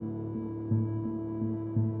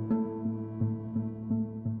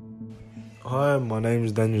Hi, my name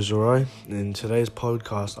is Daniel Zorai. In today's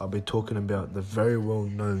podcast, I'll be talking about the very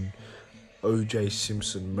well-known O.J.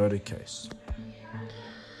 Simpson murder case.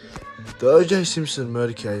 The O.J. Simpson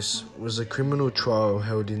murder case was a criminal trial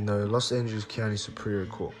held in the Los Angeles County Superior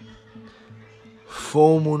Court.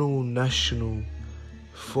 Former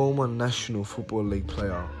National Football League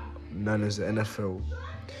player known as the NFL,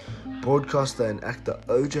 broadcaster and actor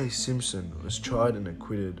O.J. Simpson was tried and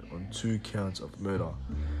acquitted on 2 counts of murder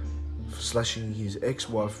for slashing his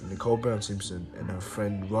ex-wife Nicole Brown Simpson and her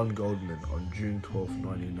friend Ron Goldman on June 12,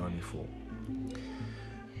 1994.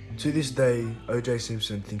 To this day, O.J.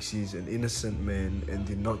 Simpson thinks he is an innocent man and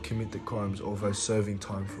did not commit the crimes, although serving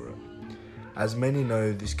time for it. As many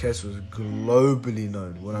know, this case was globally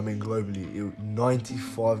known. When I mean globally,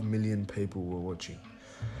 95 million people were watching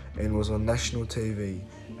and was on national TV,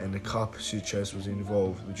 and the car pursuit chase was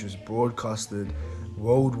involved, which was broadcasted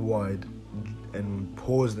worldwide and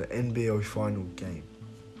paused the NBA final game.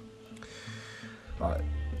 Alright,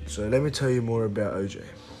 so let me tell you more about OJ.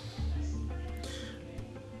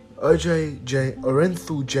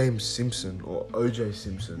 Orenthal James Simpson, or O.J.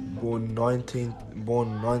 Simpson, born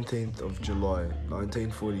 19th of July,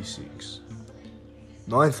 1946.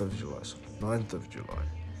 9th of July.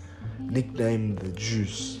 Nicknamed the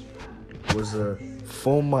Juice, was a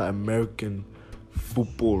former American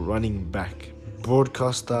football running back,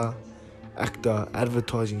 broadcaster, actor,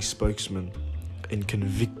 advertising spokesman, and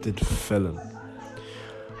convicted felon.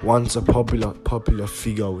 Once a popular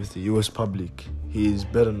figure with the US public, he is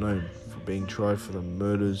better known for being tried for the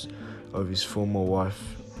murders of his former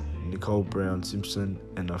wife, Nicole Brown Simpson,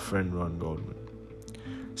 and her friend Ron Goldman.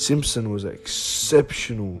 Simpson was an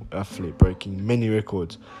exceptional athlete, breaking many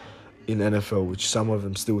records in NFL, which some of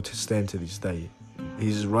them still stand to this day.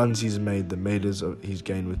 His runs he's made, the meters he's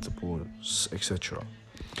gained with the ball, etc.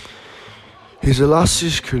 His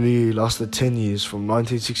illustrious career lasted 10 years, from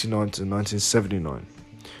 1969 to 1979.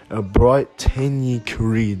 A bright 10-year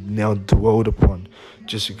career now dwelled upon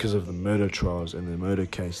just because of the murder trials and the murder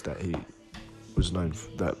case that he was known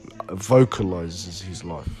for, that vocalizes his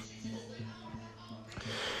life.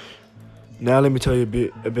 Now let me tell you a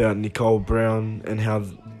bit about Nicole Brown and how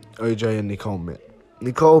O.J. and Nicole met.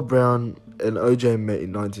 Nicole Brown and O.J. met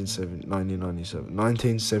in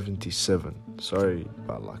 1977. Sorry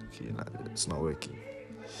about luck, it's not working.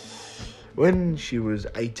 When she was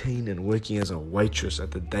 18 and working as a waitress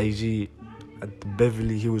at the Daisy at the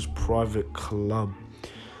Beverly Hills private club,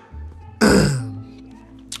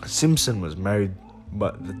 Simpson was married,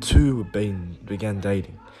 but the two began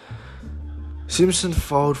dating. Simpson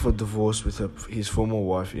filed for divorce with his former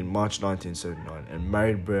wife in March 1979 and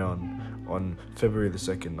married Brown on February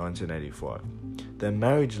 2nd, 1985. Their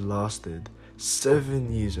marriage lasted 7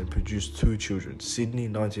 years and produced 2 children, Sydney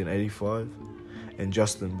 1985 and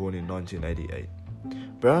Justin, born in 1988.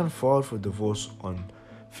 Brown filed for divorce on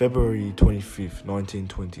February 25th,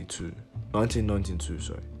 1992,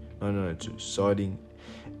 citing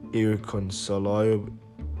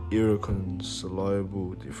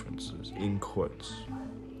irreconcilable differences, in quotes.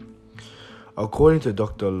 According to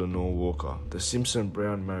Dr. Lenore Walker, the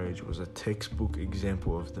Simpson-Brown marriage was a textbook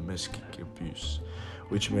example of domestic abuse,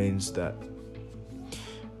 which means that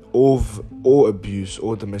all abuse,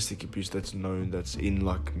 or domestic abuse that's known, that's in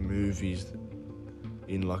like movies,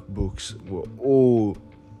 in like books, were all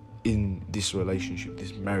in this relationship,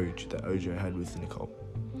 this marriage that OJ had with Nicole.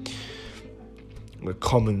 The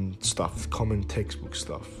common textbook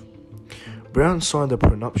stuff. Brown signed a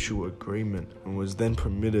prenuptial agreement and was then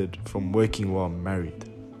permitted from working while married.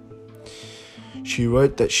 She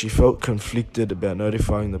wrote that she felt conflicted about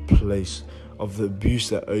notifying the police of the abuse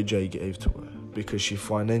that OJ gave to her, because she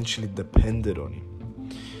financially depended on him.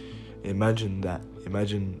 Imagine that.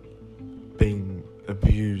 Imagine being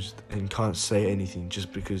abused and can't say anything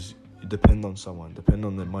just because you depend on someone, depend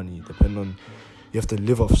on their money, you have to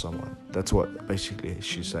live off someone. That's what basically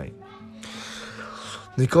she's saying.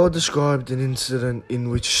 Nicole described an incident in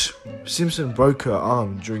which Simpson broke her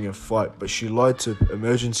arm during a fight, but she lied to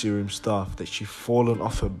emergency room staff that she'd fallen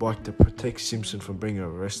off her bike to protect Simpson from being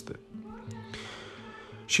arrested.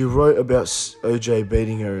 She wrote about OJ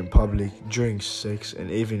beating her in public, during sex,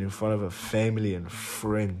 and even in front of her family and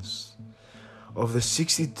friends. Of the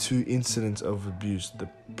 62 incidents of abuse, the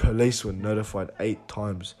police were notified 8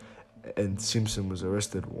 times and Simpson was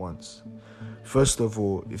arrested once. First of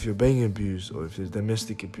all, if you're being abused or if there's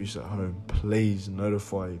domestic abuse at home, please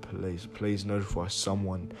notify police. Please notify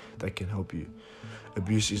someone that can help you.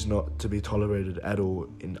 Abuse is not to be tolerated at all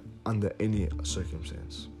under any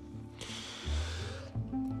circumstance.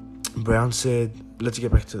 Brown said, let's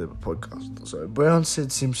get back to the podcast. So Brown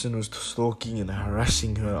said Simpson was stalking and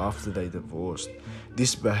harassing her after they divorced.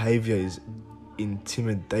 This behavior is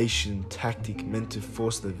intimidation tactic meant to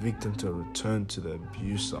force the victim to return to the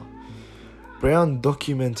abuser. Brown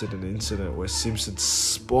documented an incident where Simpson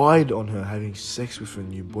spied on her having sex with her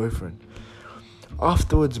new boyfriend.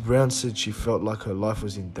 Afterwards, Brown said she felt like her life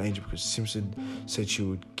was in danger because Simpson said she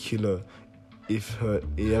would kill her if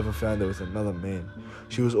he ever found her with another man.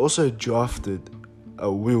 She was also drafted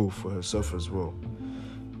a will for herself as well.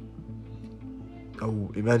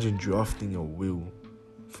 Oh, imagine drafting a will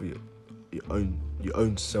for your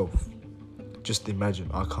own self. Just imagine,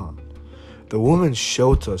 I can't. The woman's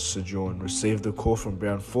shelter sojourn received a call from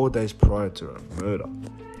Brown 4 days prior to her murder.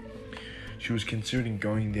 She was considering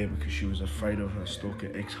going there because she was afraid of her stalker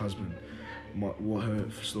ex-husband, what her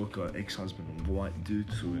stalker ex-husband might do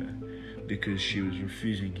to her, because she was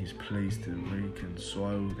refusing his pleas to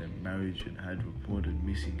reconcile their marriage and had reported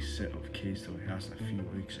missing set of keys to her house a few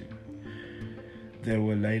weeks ago. They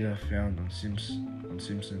were later found on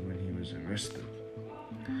Simpson when he was arrested.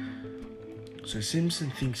 So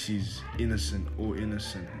Simpson thinks he's innocent and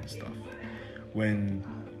stuff. When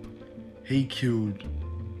he killed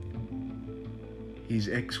his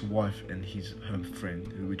ex-wife and her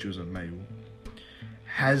friend, which was a male,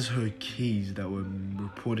 has her keys that were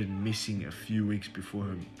reported missing a few weeks before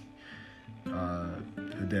her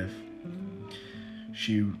death.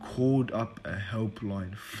 She called up a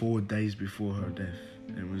helpline 4 days before her death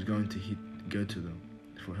and was going to go to them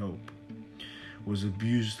for help. Was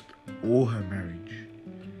abused all her marriage,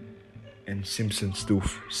 and Simpson still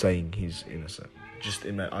saying he's innocent. Just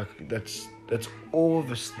imagine, that's all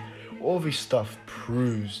this stuff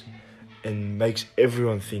proves and makes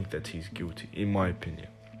everyone think that he's guilty, in my opinion.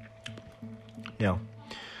 Now,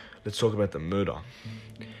 let's talk about the murder.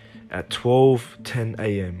 At 12:10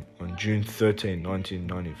 a.m. on June 13,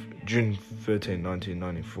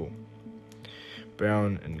 1994,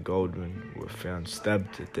 Brown and Goldman were found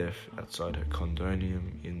stabbed to death outside her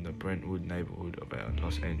condominium in the Brentwood neighborhood of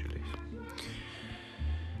Los Angeles.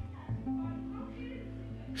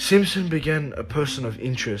 Simpson began a person of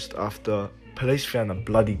interest after police found a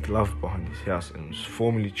bloody glove behind his house and was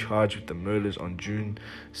formally charged with the murders on June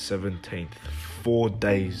 17th, 4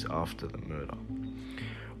 days after the murder.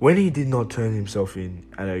 When he did not turn himself in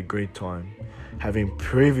at a agreed time, having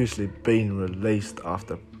previously been released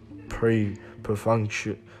after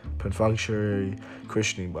perfunctory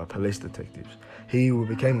questioning by police detectives, he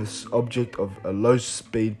became the object of a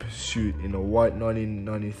low-speed pursuit in a white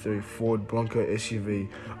 1993 Ford Bronco SUV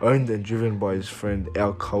owned and driven by his friend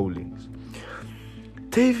Al Collins.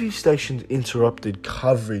 TV stations interrupted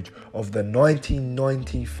coverage of the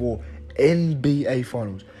 1994 NBA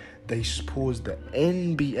Finals. They paused the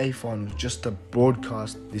NBA Finals just to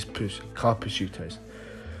broadcast this car pursuit chase.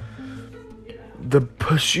 The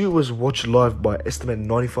pursuit was watched live by estimated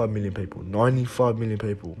 95 million people. 95 million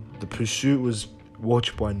people. The pursuit was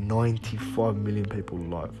watched by 95 million people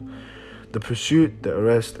live. The pursuit, the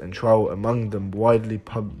arrest, and trial was among the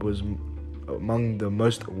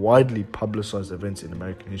most widely publicized events in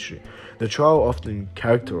American history. The trial, often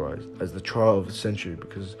characterized as the trial of the century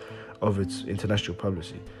because of its international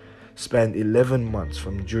publicity, spanned 11 months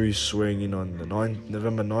from juries swearing in on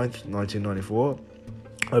November 9th, 1994.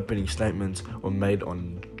 Opening statements were made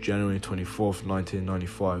on January 24th,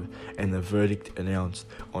 1995, and the verdict announced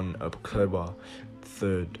on October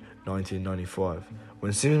 3rd, 1995,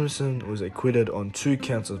 when Simpson was acquitted on 2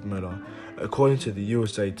 counts of murder. According to the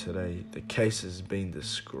USA Today, the case has been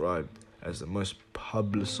described as the most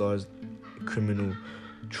publicized criminal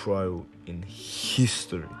trial in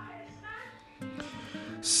history.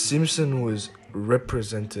 Simpson was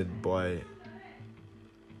represented by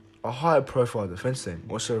a high-profile defense team,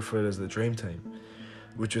 also referred as the Dream Team,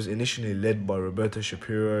 which was initially led by Roberto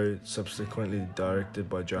Shapiro, subsequently directed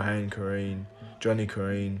by Johnny Corrine.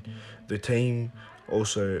 The team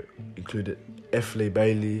also included F. Lee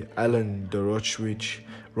Bailey, Alan Dorochwich,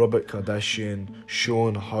 Robert Kardashian,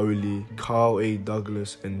 Sean Hawley, Carl E.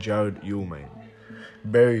 Douglas, and Jared Ullman.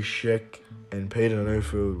 Barry Scheck and Peter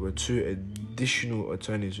Neufeld were 2 additional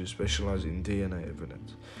attorneys who specialized in DNA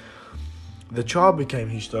evidence. The trial became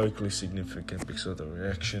historically significant because of the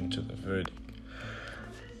reaction to the verdict.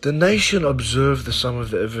 The nation observed some of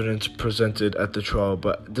the evidence presented at the trial,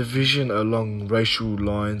 but division along racial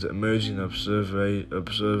lines emerged in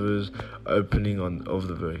observers' opening of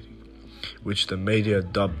the verdict, which the media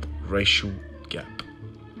dubbed racial gap.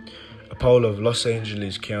 A poll of Los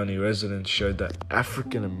Angeles County residents showed that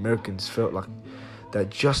African Americans felt like that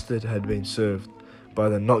justice had been served by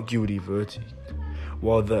the not guilty verdict,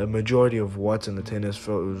 while the majority of whites and attendants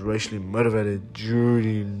felt it was racially motivated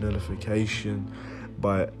jury nullification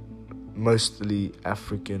by mostly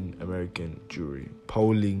African American jury.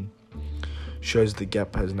 Polling shows the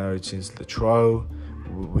gap has narrowed since the trial,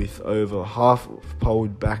 with over half of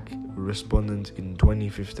polled back respondents in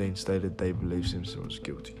 2015 stated they believe Simpson was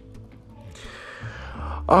guilty.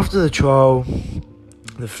 After the trial,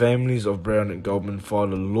 the families of Brown and Goldman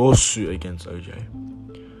filed a lawsuit against O.J.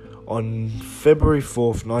 On February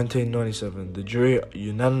 4th, 1997, the jury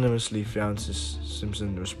unanimously found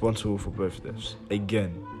Simpson responsible for both deaths.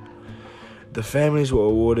 Again, the families were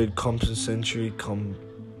awarded compensatory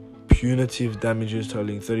punitive damages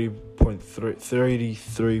totaling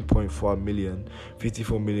 $33.5 million,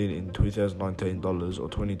 $54 million in 2019 dollars or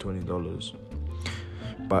 2020 dollars,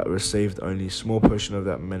 but received only a small portion of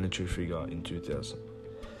that monetary figure in 2000.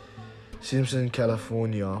 Simpson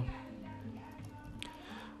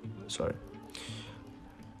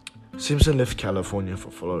left California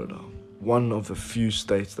for Florida, one of the few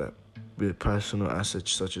states that with personal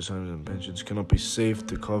assets such as homes and pensions cannot be saved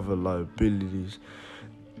to cover liabilities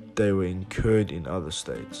they were incurred in other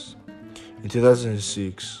states. In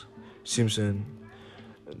 2006,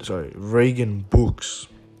 Reagan Books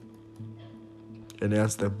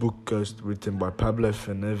announced a book ghost written by Pablo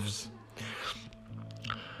Fernández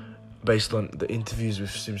based on the interviews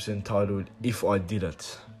with Simpson titled "If I Did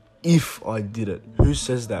It." If I did it. Who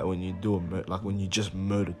says that when you do when you just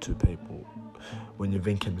murder two people, when you've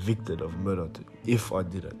been convicted of murder? If I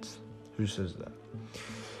did it. Who says that?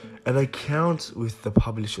 An account with the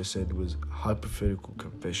publisher said was hypothetical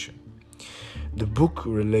confession. The book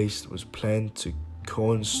released was planned to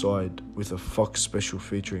coincide with a Fox special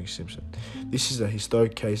featuring Simpson. This is a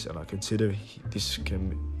historic case, and I consider this is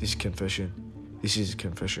a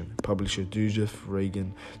confession. Publisher Joseph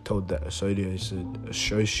Reagan told the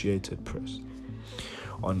Associated Press.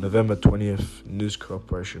 On November 20th, News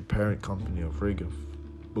Corporation, parent company of Reagan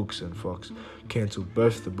Books and Fox, cancelled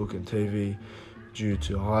both the book and TV due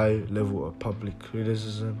to high level of public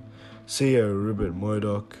criticism. CEO Rupert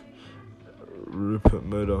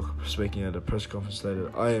Murdoch, speaking at a press conference,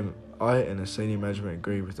 stated, I and the senior management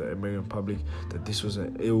agree with the American public that this was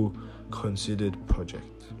an ill-considered project.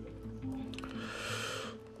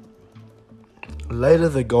 Later,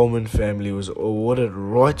 the Goldman family was awarded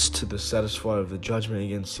rights to satisfy of the judgment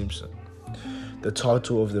against Simpson. The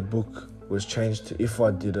title of the book was changed to "If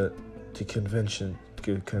I Did It," to Confessions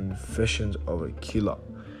of a Killer.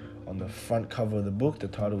 On the front cover of the book, the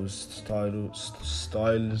title was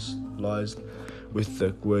stylized with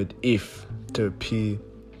the word "if" to appear,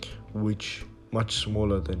 which much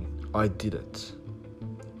smaller than "I did it,"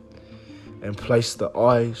 and placed the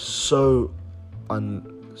 "I"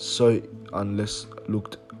 unless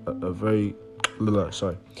looked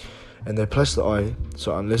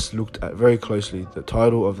at very closely. The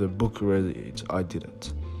title of the book reads, "I Did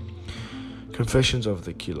It. Confessions of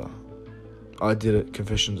the Killer." I Did It,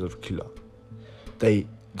 Confessions of a Killer. The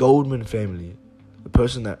Goldman family, the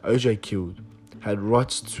person that O.J. killed, had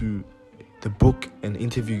rights to the book and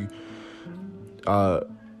interview the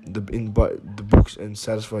books and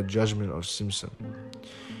satisfied judgment of Simpson,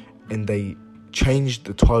 and they changed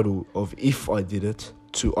the title of "If I Did It"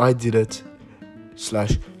 to "I Did It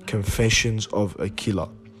 / Confessions of a Killer."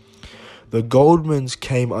 The Goldmans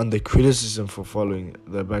came under criticism for following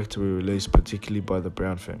the back to be released, particularly by the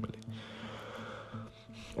Brown family.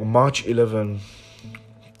 On March 11,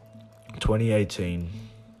 2018,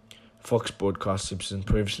 Fox broadcast Simpson's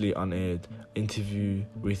previously unaired interview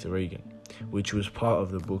with Reagan, which was part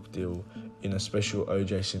of the book deal in a special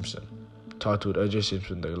O.J. Simpson, titled O.J.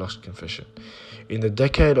 Simpson, The Lost Confession. In the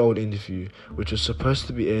decade-old interview, which was supposed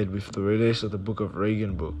to be aired with the release of the book of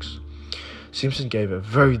Reagan Books, Simpson gave a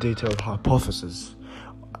very detailed hypothesis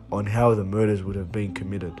on how the murders would have been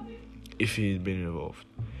committed if he had been involved.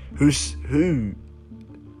 Who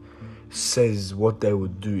says what they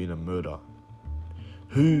would do in a murder?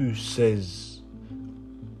 Who says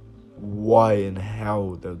why and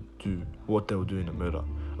how they'll do what they'll do in a murder?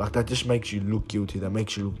 Like, that just makes you look guilty, that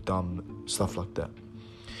makes you look dumb, stuff like that.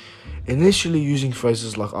 Initially using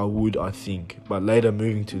phrases like "I would, I think," but later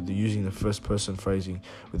moving to using the first person phrasing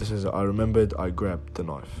with the sense "I remembered, I grabbed the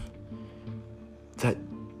knife." That,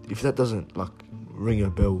 if that doesn't ring a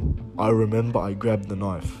bell, I remember I grabbed the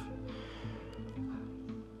knife.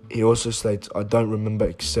 He also states, "I don't remember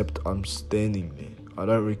except I'm standing there. I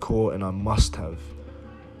don't recall and I must have."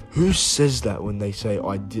 Who says that when they say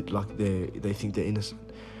 "I did," they think they're innocent?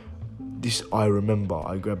 This "I remember,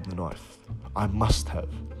 I grabbed the knife, I must have."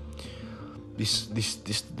 This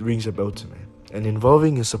rings a bell to me. And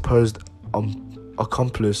involving a supposed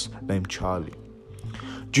accomplice named Charlie.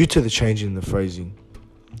 Due to the change in the phrasing,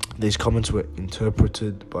 these comments were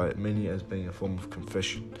interpreted by many as being a form of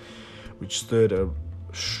confession, which stirred a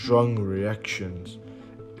strong reactions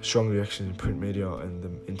in print media and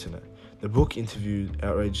the internet. The book interviewed,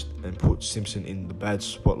 outraged, and put Simpson in the bad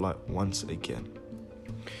spotlight once again.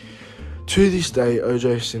 To this day,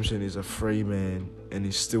 O.J. Simpson is a free man and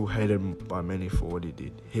is still hated by many for what he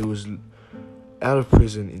did. He was out of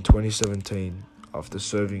prison in 2017 after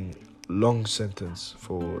serving a long sentence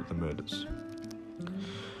for the murders.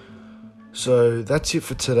 So that's it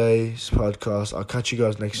for today's podcast. I'll catch you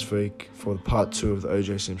guys next week for part 2 of the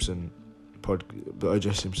O.J. Simpson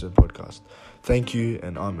podcast. Thank you,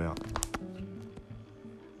 and I'm out.